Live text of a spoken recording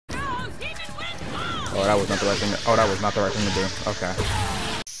Oh, that was not the right thing. Oh, that was not the right thing to do. Okay.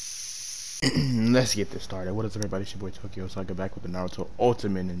 Let's get this started. What is up, everybody? It's your boy Tokyo. So I get back with the Naruto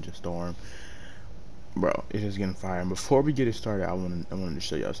Ultimate Ninja Storm. Bro, it's just getting fire. And before we get it started, I wanted to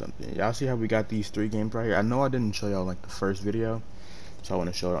show y'all something. Y'all see how we got these 3 games right here? I know I didn't show y'all like the first video, so I want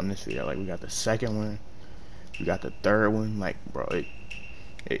to show it on this video. Like, we got the second one, we got the third one. Like, bro,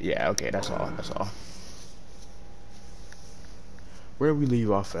 yeah, okay, that's all. That's all. Where did we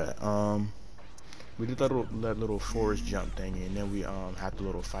leave off at? We did that little forest jump thing, and then we had the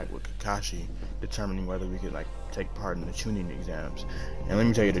little fight with Kakashi, determining whether we could like take part in the Chunin exams. And let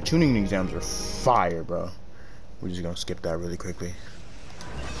me tell you, the Chunin exams are fire, bro. We're just gonna skip that really quickly.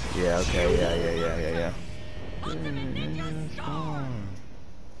 Yeah, okay, yeah.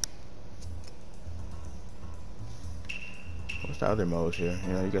 What's the other modes here?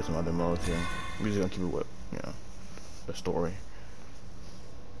 You know, you got some other modes here. We're just gonna keep it with, you know, the story.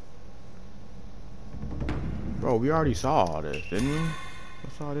 Bro, we already saw all this, didn't we?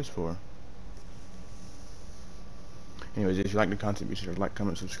 What's all this for? Anyways, if you like the content, be sure to like,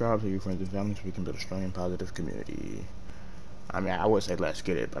 comment, subscribe to your friends and family so we can build a strong and positive community. I mean, I would say let's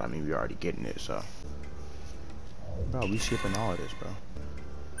get it, but I mean, we're already getting it, so. Bro, we skipping all of this, bro.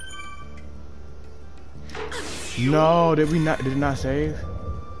 No, did it not save?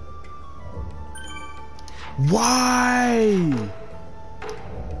 Why?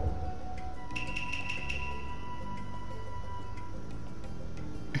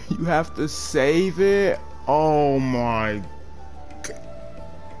 You have to save it? Oh my god.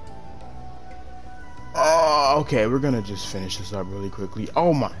 Oh, okay, we're gonna just finish this up really quickly.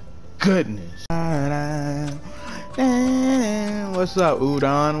 Oh my goodness. What's up,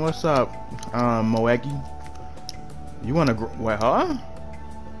 Udon? What's up, Moegi? You wanna wait, huh?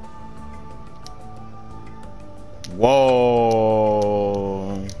 Whoa.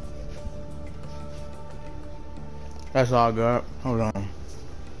 That's all good. Hold on.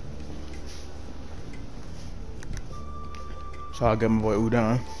 So I got my boy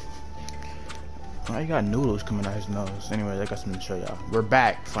Udon. Oh, he got noodles coming out his nose. Anyways, I got something to show y'all. We're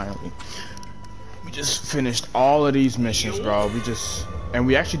back finally. We just finished all of these missions, bro. And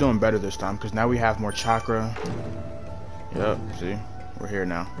we actually doing better this time because now we have more chakra. Yep, see, we're here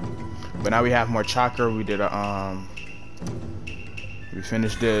now. But now we have more chakra. We did we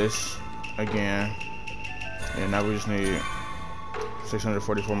finished this again, and now we just need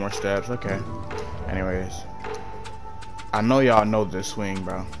 644 more steps. Okay. Anyways. I know y'all know this swing,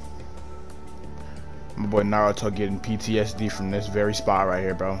 bro. My boy Naruto getting PTSD from this very spot right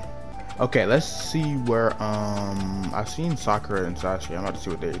here, bro. Okay, let's see where I've seen Sakura and Sasuke. I'm about to see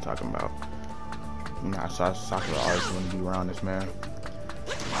what they're talking about. Nah, Sakura always want to be around this man.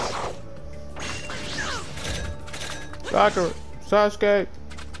 Sakura, Sasuke.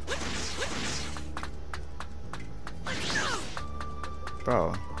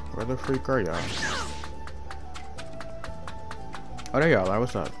 Bro, where the freak are y'all? Oh, there y'all are.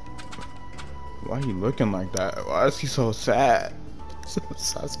 What's up? Why he looking like that? Why is he so sad?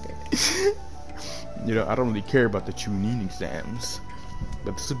 Sasuke. You know, I don't really care about the Chunin exams,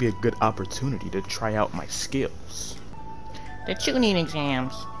 but this would be a good opportunity to try out my skills. The Chunin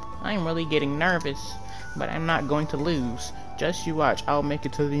exams. I'm really getting nervous, but I'm not going to lose. Just you watch. I'll make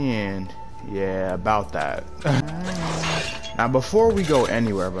it to the end. Yeah, about that. Now, before we go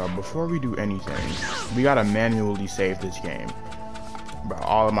anywhere, bro, before we do anything, we gotta manually save this game. Bro,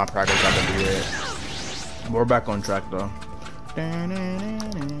 all of my practice got to be it. We're back on track though.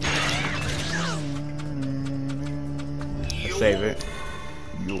 Let's save it.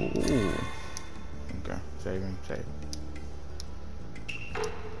 Yo. Okay, save.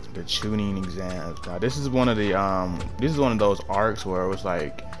 The Chunin exams. Now this is one of the those arcs where it was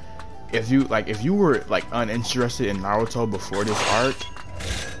like, if you were like uninterested in Naruto before this arc,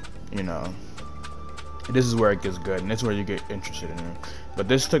 you know, this is where it gets good, and this is where you get interested in it. But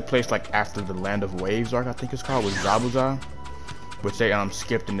this took place like after the Land of Waves arc, I think it's called, with Zabuza, which they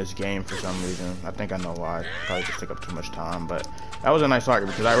skipped in this game for some reason. I think I know why. Probably just took up too much time, but that was a nice arc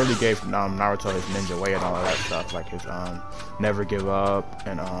because I really gave Naruto his ninja way and all of that stuff, like his never give up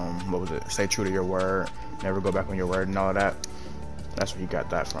and what was it? Stay true to your word, never go back on your word, and all of that. That's where you got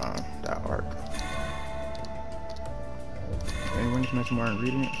that from, that arc. Anyone need to mention more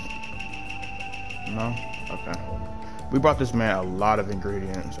ingredients? No? Okay. We brought this man a lot of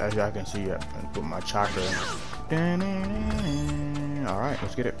ingredients, as y'all can see, with my chakra. Alright,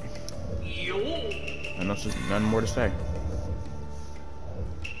 let's get it. And that's just nothing more to say.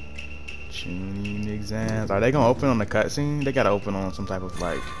 Chunin exams. Are they gonna open on the cutscene? They gotta open on some type of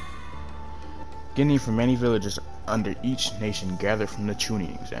like, getting from many villages under each nation gathered from the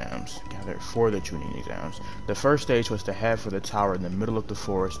Chunin exams. Gathered for the Chunin exams. The first stage was to head for the tower in the middle of the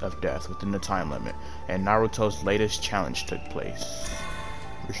forest of death within the time limit, and Naruto's latest challenge took place.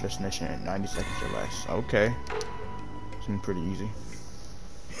 Reach destination in 90 seconds or less. Okay. Seems pretty easy.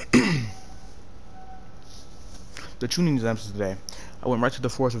 The Chunin exams today. I went right to the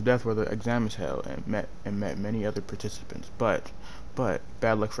forest of death where the exam is held and met many other participants. But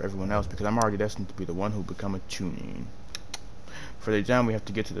bad luck for everyone else because I'm already destined to be the one who become a Chunin. For the exam, we have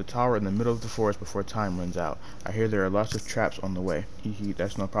to get to the tower in the middle of the forest before time runs out. I hear there are lots of traps on the way. Hee,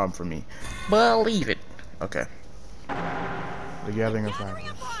 that's no problem for me. Believe it. Okay. The gathering of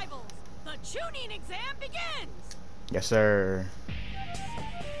rivals. The Chunin exam begins. Yes, sir.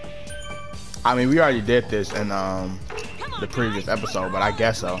 I mean, we already did this in the previous episode, but I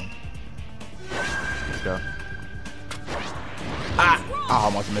guess so. Let's go. Ah! I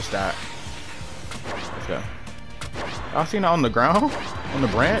almost missed that. Let's go. Y'all seen that on the ground? On the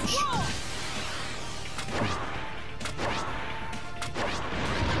branch?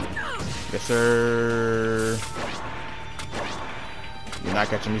 Yes, sir. You're not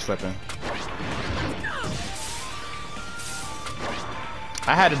catching me slipping.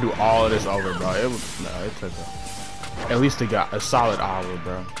 I had to do all of this over, bro. It took at least a solid hour,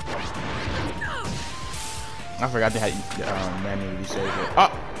 bro. I forgot they had manually save it.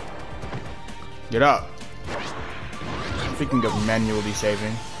 Up! Get up! Speaking of manually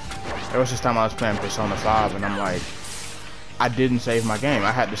saving, there was this time I was playing Persona 5 and I'm like, I didn't save my game.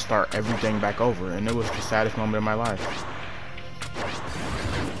 I had to start everything back over and it was the saddest moment of my life.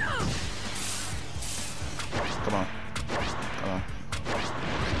 Come on. Come on.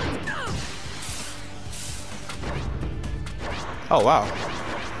 Oh, wow.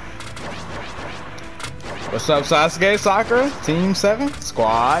 What's up, Sasuke, Sakura? Team 7?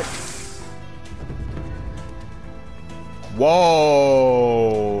 Squad.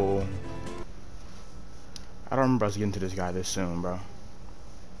 Whoa. I don't remember us getting to this guy this soon, bro.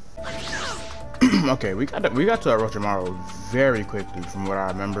 Okay, we got to Orochimaru very quickly from what I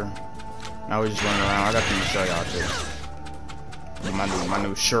remember. Now we're just running around. I got to show y'all too. My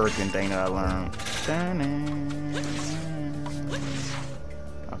new shuriken thing that I learned.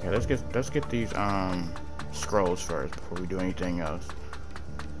 Okay, let's get these scrolls first before we do anything else.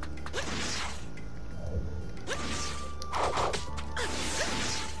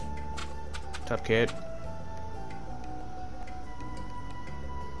 What's up, kid?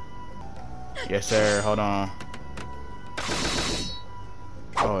 Yes, sir. Hold on.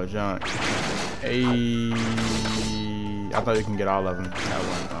 Oh, junk. Hey, I thought you can get all of them. That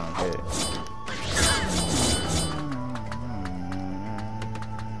one hit.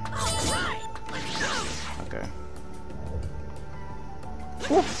 Okay.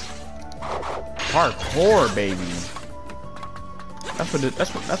 Woo. Parkour, baby.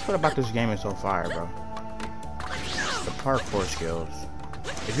 That's what about this game is so fire, bro. The parkour skills.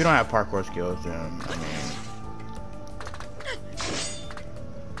 If you don't have parkour skills, then I mean.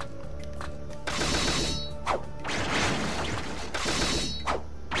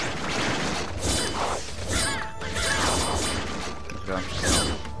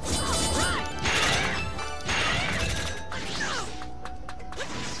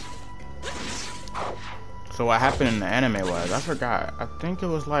 So what happened in the anime was, I forgot, I think it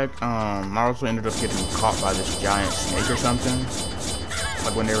was like, Naruto ended up getting caught by this giant snake or something.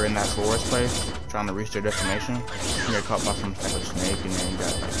 Like when they were in that forest place, trying to reach their destination. He got caught by some type of snake and then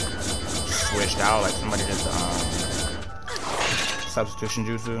got like, switched out, like somebody did the, substitution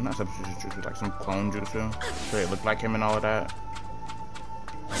jutsu, not substitution jutsu, like some clone jutsu. So it looked like him and all of that.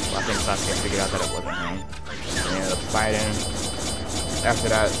 But I think Sasuke figured out that it wasn't him. They ended up fighting. After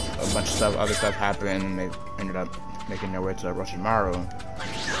that, a bunch of other stuff happened, and they ended up making their way to Orochimaru.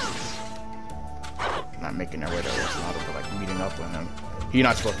 Not making their way to Orochimaru, but like meeting up with him. He's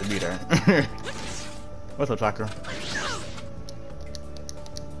not supposed to be there. What's up, Sakura?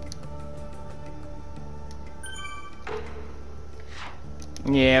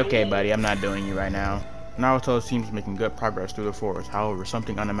 Yeah, okay, buddy. I'm not doing you right now. Naruto seems making good progress through the forest. However,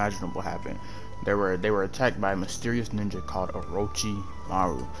 something unimaginable happened. They were attacked by a mysterious ninja called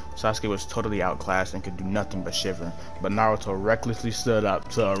Orochimaru. Sasuke was totally outclassed and could do nothing but shiver. But Naruto recklessly stood up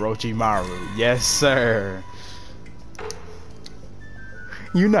to Orochimaru. Yes, sir.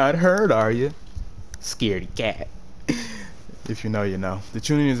 You not hurt, are you? Scaredy cat. If you know, you know. The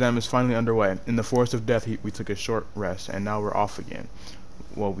Chunin exam is finally underway. In the forest of death, we took a short rest, and now we're off again.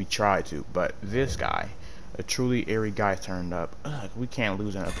 Well, we tried to, but this guy, a truly eerie guy, turned up. Ugh, we can't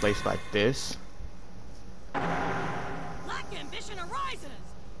lose in a place like this. Black ambition arises.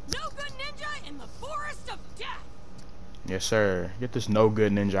 No good ninja in the forest of death. Yes, sir. Get this no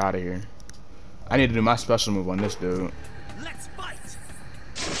good ninja out of here. I need to do my special move on this dude. Let's fight.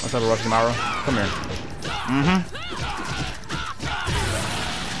 What's up, Orochimaru? Come here.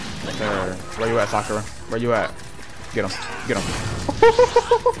 Yes, sir. Where you at, Sakura? Where you at? Get him. Get him.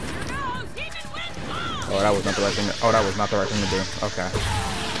 Oh, that was not the right thing. Oh, that was not the right thing to do. Okay.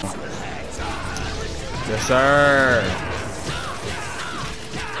 Yes, sir.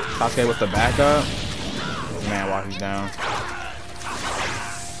 Sasuke with the backup. Man, while he's down.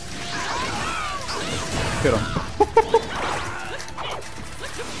 Hit him.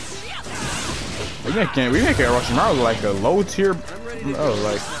 we making Orochimaru like a low tier. Oh,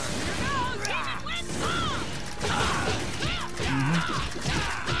 like.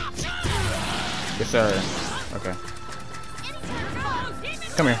 Yes, sir. Okay.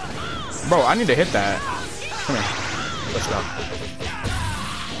 Come here. Bro, I need to hit that. Come here. Let's go.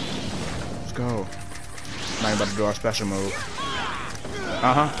 Let's go. Now you're about to do our special move.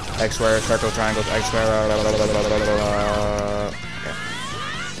 X square, circle, triangles, X square. Okay.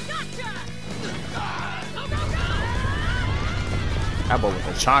 That boy with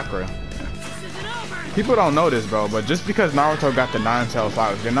the chakra. People don't know this, bro, but just because Naruto got the nine-tailed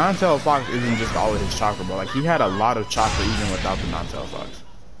fox, the nine-tailed fox isn't just all of his chakra, bro. Like, he had a lot of chakra even without the nine-tailed fox.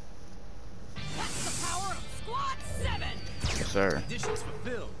 That's the power of Squad 7. Yes, sir.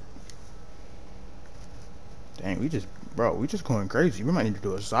 Dang, we just going crazy. We might need to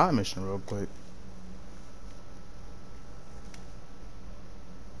do a side mission real quick.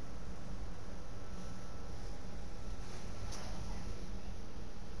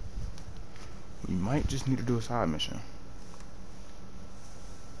 We might just need to do a side mission.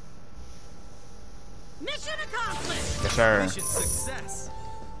 Mission accomplished. Yes, sir. Mission success.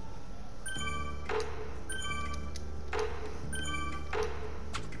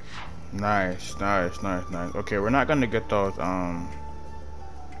 Nice. Okay, we're not gonna get those stuff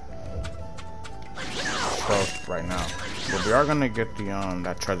right now, but we are gonna get the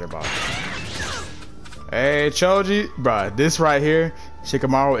that treasure box. Hey, Choji, bro, this right here,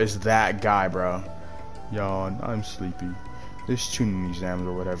 Shikamaru is that guy, bro. Yo, I'm sleepy. This Chunin exams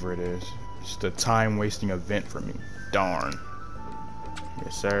or whatever it is, it's the time-wasting event for me. Darn.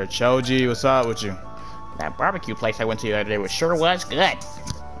 Yes, sir. Choji, what's up with you? That barbecue place I went to the other day sure was good.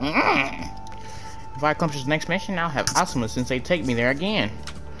 If I accomplish the next mission, I'll have Asuma Sensei take me there again.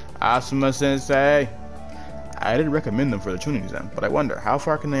 Asuma Sensei. I did recommend them for the Chunin exam, but I wonder, how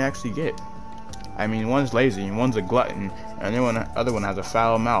far can they actually get? I mean, one's lazy, and one's a glutton, and the other one has a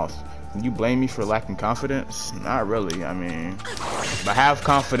foul mouth. Can you blame me for lacking confidence? Not really, I mean... But have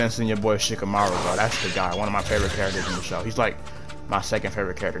confidence in your boy Shikamaru, bro. That's the guy, one of my favorite characters in the show. He's like my second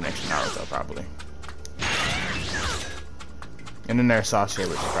favorite character next to Naruto, probably. And then there's Sasuke,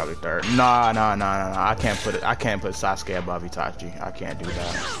 which is probably third. Nah. I can't put Sasuke above Itachi. I can't do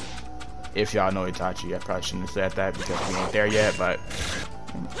that. If y'all know Itachi, I probably shouldn't have said that because we ain't there yet, but...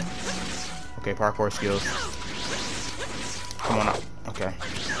 Okay, parkour skills. Come on up. Okay.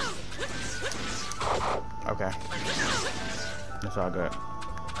 Okay. That's all good.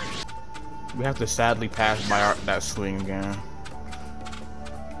 We have to sadly pass by that swing again.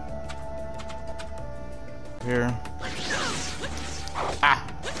 Here. Ah!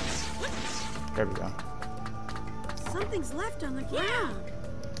 There we go. Something's left on the ground.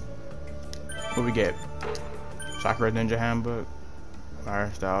 What we get? Sakura Ninja Handbook.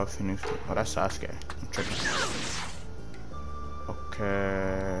 Fire Style Phoenix. Oh, that's Sasuke. I'm tripping.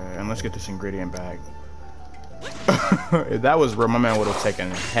 Okay. And let's get this ingredient bag. If that was real, my man would have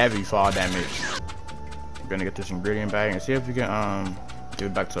taken heavy fall damage. We're gonna get this ingredient bag and see if we can give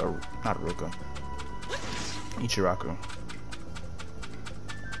it back to not Ruka. Ichiraku.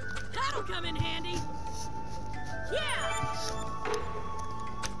 That'll come in handy. Yeah.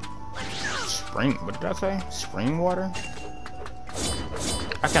 Spring, what did I say? Spring water?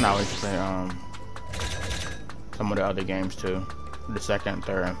 I can always play some of the other games too. The second,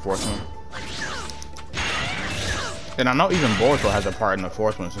 third, and fourth one. And I know even Boruto has a part in the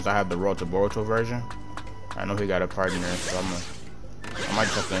fourth one since I have the Road to Boruto version. I know he got a part in there, so I might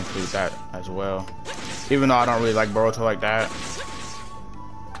just have to include that as well. Even though I don't really like Boruto like that.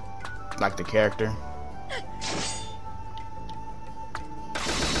 Like the character.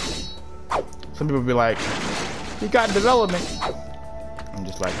 Some people be like, he got development. I'm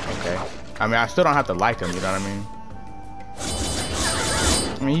just like, okay. I mean, I still don't have to like him, you know what I mean?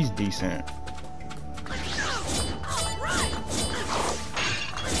 He's decent.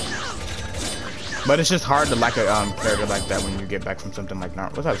 But it's just hard to like a character like that when you get back from something like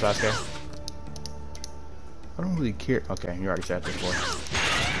Naruto. What's up, Sasuke? I don't really care. Okay, you already said this before.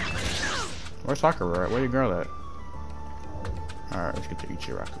 Where's Sakura? Where your girl at? Alright, let's get to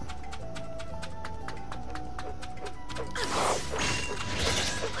Ichiraku.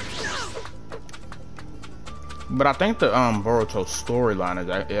 But I think the Boruto storyline is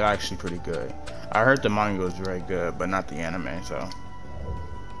actually pretty good. I heard the manga was very good, but not the anime, so.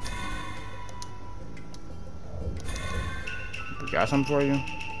 We got something for you?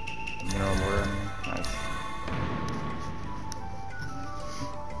 You know more. Nice.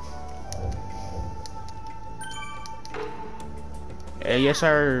 Hey, yes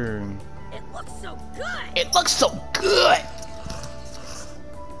sir. It looks so good. It looks so good.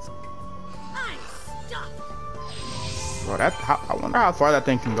 I'm stuck. Bro, I wonder how far that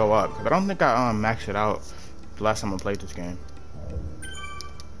thing can go up. Cause I don't think I maxed it out the last time I played this game.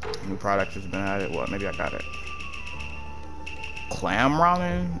 New product has been added. What? Maybe I got it. Clam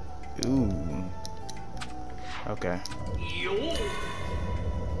ramen. Ooh. Okay.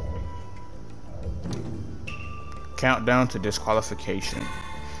 Countdown to disqualification.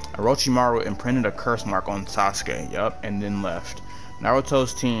 Orochimaru imprinted a curse mark on Sasuke, yup, and then left.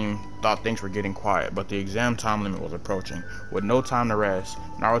 Naruto's team thought things were getting quiet, but the exam time limit was approaching. With no time to rest,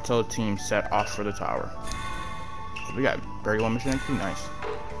 Naruto's team set off for the tower. So we got very one mission entry, nice.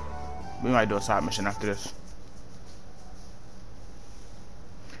 We might do a side mission after this.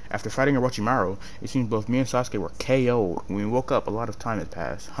 After fighting Orochimaru, it seems both me and Sasuke were KO'd. When we woke up, a lot of time had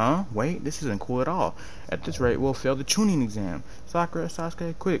passed. Huh? Wait, this isn't cool at all. At this rate, we'll fail the Chunin exam. Sakura,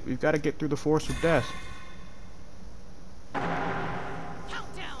 Sasuke, quick, we've got to get through the forest of death.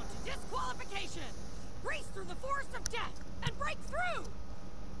 Countdown to disqualification. Race through the forest of death and break through.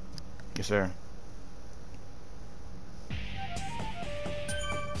 Yes, sir.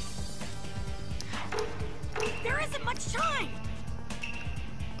 There isn't much time.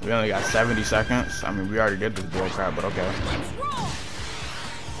 We only got 70 seconds. I mean, we already did this bull crap, but okay. Let's roll.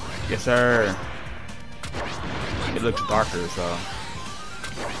 Yes, sir. It looks darker, so.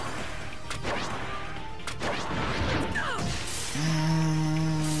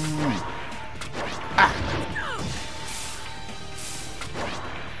 Ah.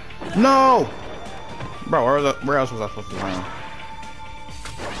 No! Bro, where else was I supposed to land?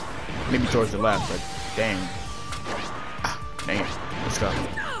 Maybe towards the left, but dang. Ah, dang it. Let's go.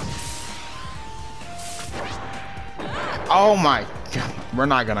 Oh my god. We're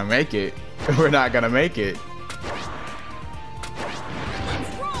not gonna make it. We're not gonna make it.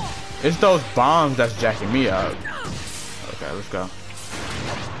 It's those bombs that's jacking me up. Okay, let's go.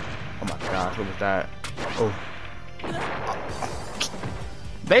 Oh my gosh, what was that? Oh.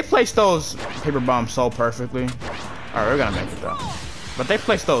 They placed those paper bombs so perfectly. Alright, we're gonna make it though. But they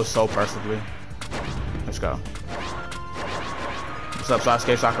placed those so perfectly. Let's go. What's up,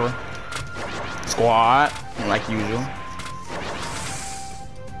 Sasuke, Sakura? Squad, like usual.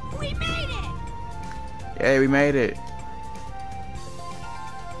 We made it. Yay, we made it.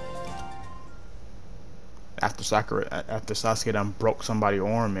 After Sasuke done broke somebody's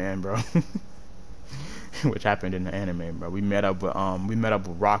arm, man, bro. Which happened in the anime, bro. We met up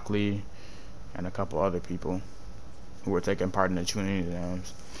with Rock Lee and a couple other people who were taking part in the Chunin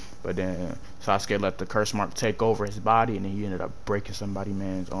exams. But then Sasuke let the curse mark take over his body, and then he ended up breaking somebody's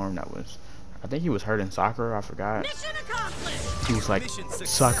man's arm. That was, I think he was hurting Sakura. I forgot. Mission accomplished. He was like,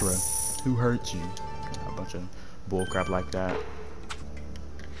 Sakura, who hurt you? A bunch of bull crap like that.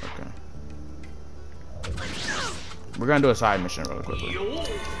 Okay. We're gonna do a side mission really quickly.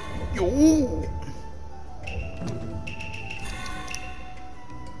 Yo.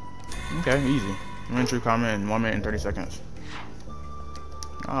 Okay, easy. Entry comment in 1 minute and 30 seconds.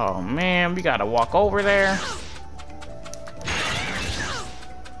 Oh man, we gotta walk over there.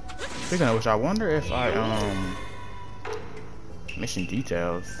 Speaking of which, I wonder if I mission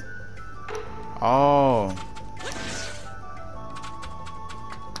details. Oh.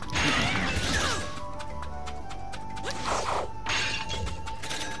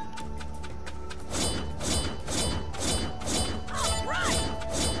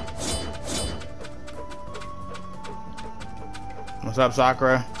 What's up,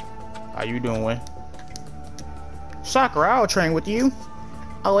 Sakura? How you doing? Sakura, I'll train with you.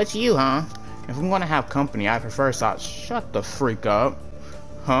 Oh, it's you, huh? If I'm gonna have company, I prefer shut the freak up.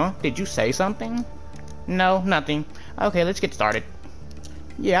 Huh? Did you say something? No, nothing. Okay, let's get started.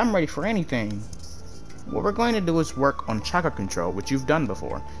 Yeah, I'm ready for anything. What we're going to do is work on chakra control, which you've done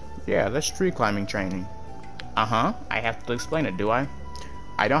before. Yeah, that's tree climbing training. Uh-huh. I have to explain it, do I?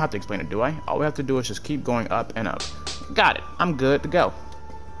 I don't have to explain it, do I? All we have to do is just keep going up and up. Got it. I'm good to go.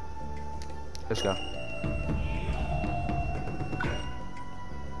 Let's go.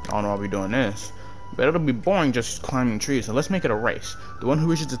 I don't know why we're doing this, but it'll be boring just climbing trees, so let's make it a race. The one who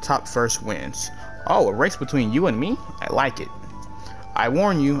reaches the top first wins. Oh, a race between you and me? I like it. I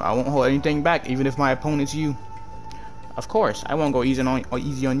warn you, I won't hold anything back, even if my opponent's you. Of course, I won't go easy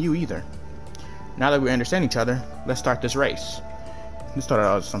on you either. Now that we understand each other, let's start this race. We started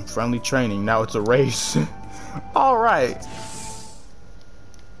out with some friendly training, now it's a race. Alright.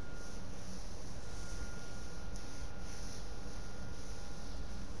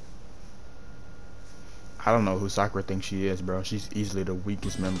 I don't know who Sakura thinks she is, bro. She's easily the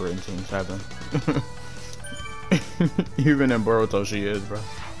weakest member in Team 7. Even in Boruto, she is, bro.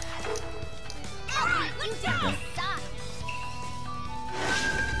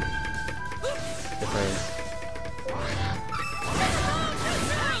 Okay.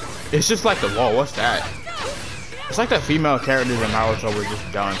 It's just like the wall. What's that? It's like the female characters in Naruto were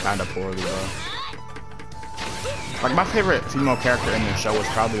just done kind of poorly, bro. Like my favorite female character in the show was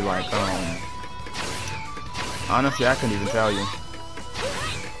probably like honestly, I couldn't even tell you.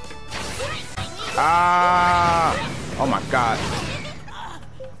 Ah! Oh my god.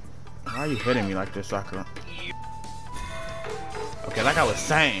 Why are you hitting me like this, Sakura? Okay, like I was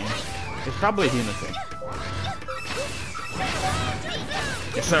saying, it's probably Hinata.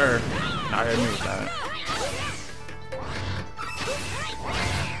 Yes, sir. I agree with that.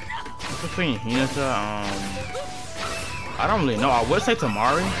 What's between Hinata, I don't really know. I would say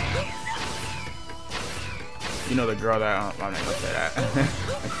Tamari. You know the girl that I'm not gonna say that.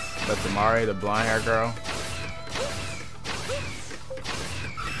 But Tamari, the blonde hair girl.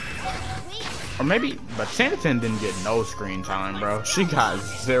 Or maybe, but Sanatan didn't get no screen time, bro. She got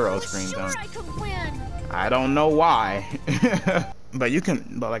 0 screen time. I don't know why. But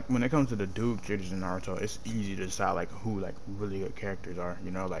like when it comes to the dude characters in Naruto, it's easy to decide like who like really good characters are.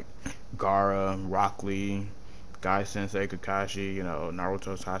 You know, like Gaara, Rock Lee, Guy Sensei, Kakashi. You know,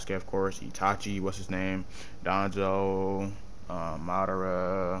 Naruto, Sasuke, of course. Itachi, what's his name? Danzo,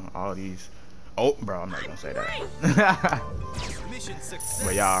 Madara, all these. Oh, bro, I'm not gonna say that.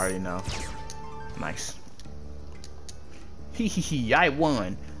 But y'all already know. Nice. Hehehe, I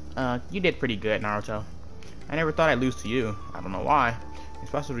won. You did pretty good, Naruto. I never thought I'd lose to you. I don't know why. You're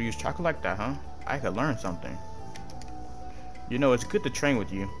supposed to use chocolate like that, huh? I could learn something. You know, it's good to train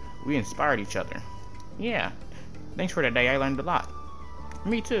with you. We inspired each other. Yeah. Thanks for today. I learned a lot.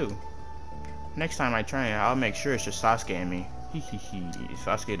 Me too. Next time I train, I'll make sure it's just Sasuke and me. Hehehe.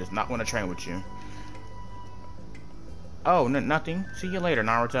 Sasuke does not want to train with you. Oh, nothing. See you later,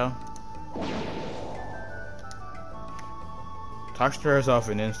 Naruto. Talks to herself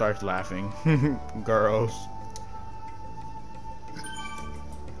and then starts laughing. Girls.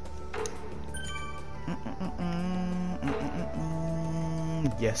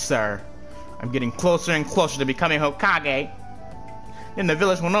 Yes, sir. I'm getting closer and closer to becoming Hokage. Then the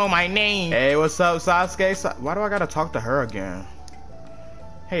village will know my name. Hey, what's up, Sasuke? Why do I gotta talk to her again?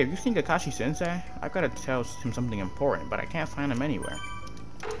 Hey, have you seen Kakashi Sensei? I've gotta tell him something important, but I can't find him anywhere.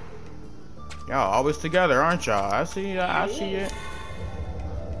 Y'all always together, aren't y'all? I see it.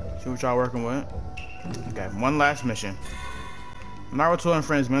 See what y'all working with. Okay, one last mission. Naruto and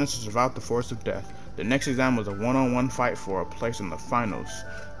friends managed to survive the force of death. The next exam was a one-on-one fight for a place in the finals.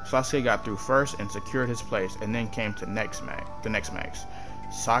 Sasuke got through first and secured his place, and then came to the next match.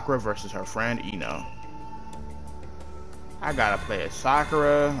 Sakura versus her friend Ino. I gotta play as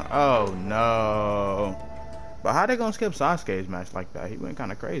Sakura. Oh no. But how they gonna skip Sasuke's match like that? He went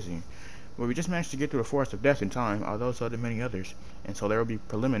kinda crazy. Well, we just managed to get through the forest of death in time, although so did many others, and so there will be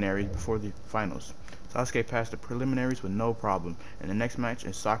preliminaries before the finals. Sasuke passed the preliminaries with no problem, and the next match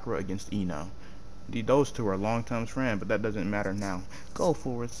is Sakura against Ino. Those two are long-term friends, but that doesn't matter now. Go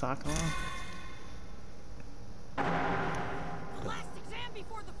for it, Sakura. The last exam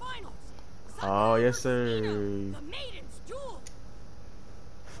before the finals. Oh, yes, sir. The maiden's duel.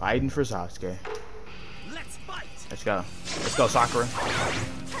 Fighting for Sasuke. Let's fight. Let's go. Let's go, Sakura.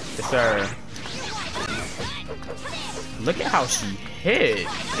 Yes, sir. Look at how she hit.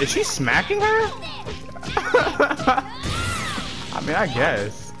 Is she smacking her? I mean, I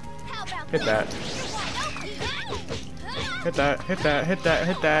guess. Hit that. Hit that, hit that, hit that,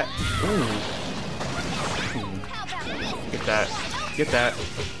 hit that. Ooh. Get that. Get that.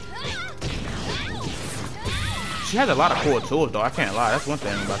 She has a lot of cool tools, though. I can't lie. That's one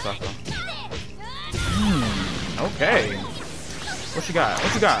thing about Sakura. Okay. What you got?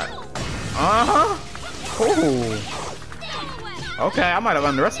 What you got? Uh-huh. Cool. Okay, I might have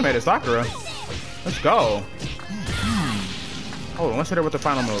underestimated Sakura. Let's go. Hold on, let's hit her with the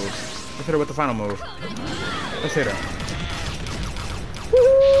final move. Let's hit her with the final move. Let's hit her. Woo!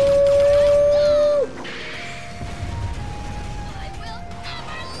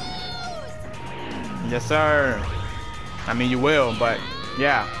 Yes, sir. I mean, you will, but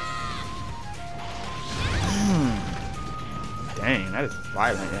yeah. Dang, that is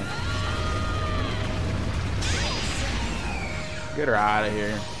violent, man. Get her out of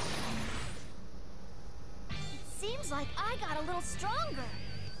here. It seems like I got a little stronger.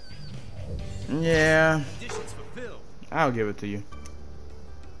 Yeah. I'll give it to you.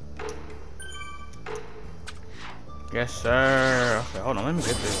 Yes, sir. Okay, hold on. Let me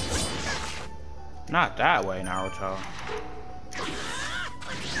get this. Not that way, Naruto.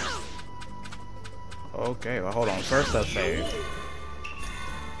 Okay, well, hold on. First, let's save.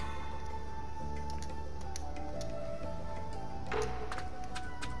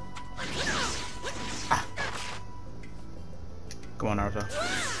 Ah. Come on, Naruto.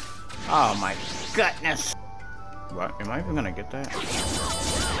 Oh my goodness. What? Am I even gonna get that? Get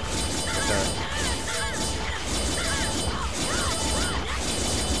that.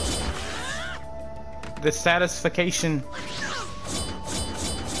 The satisfaction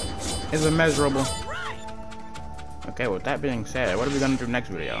is immeasurable. Okay, with that being said, what are we gonna do next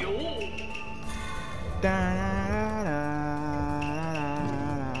video?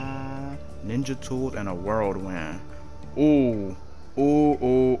 Ninja tools and a whirlwind. Ooh. Ooh,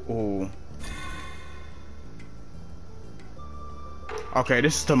 ooh, ooh. Okay,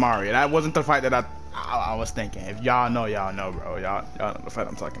 this is Tamari. That wasn't the fight that I was thinking. If y'all know, bro. Y'all know the fight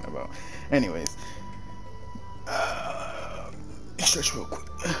I'm talking about. Anyways. Stretch real quick.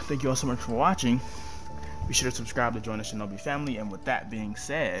 Thank you all so much for watching. Be sure to subscribe to join the Shinobi family. And with that being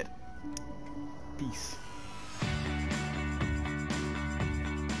said, peace.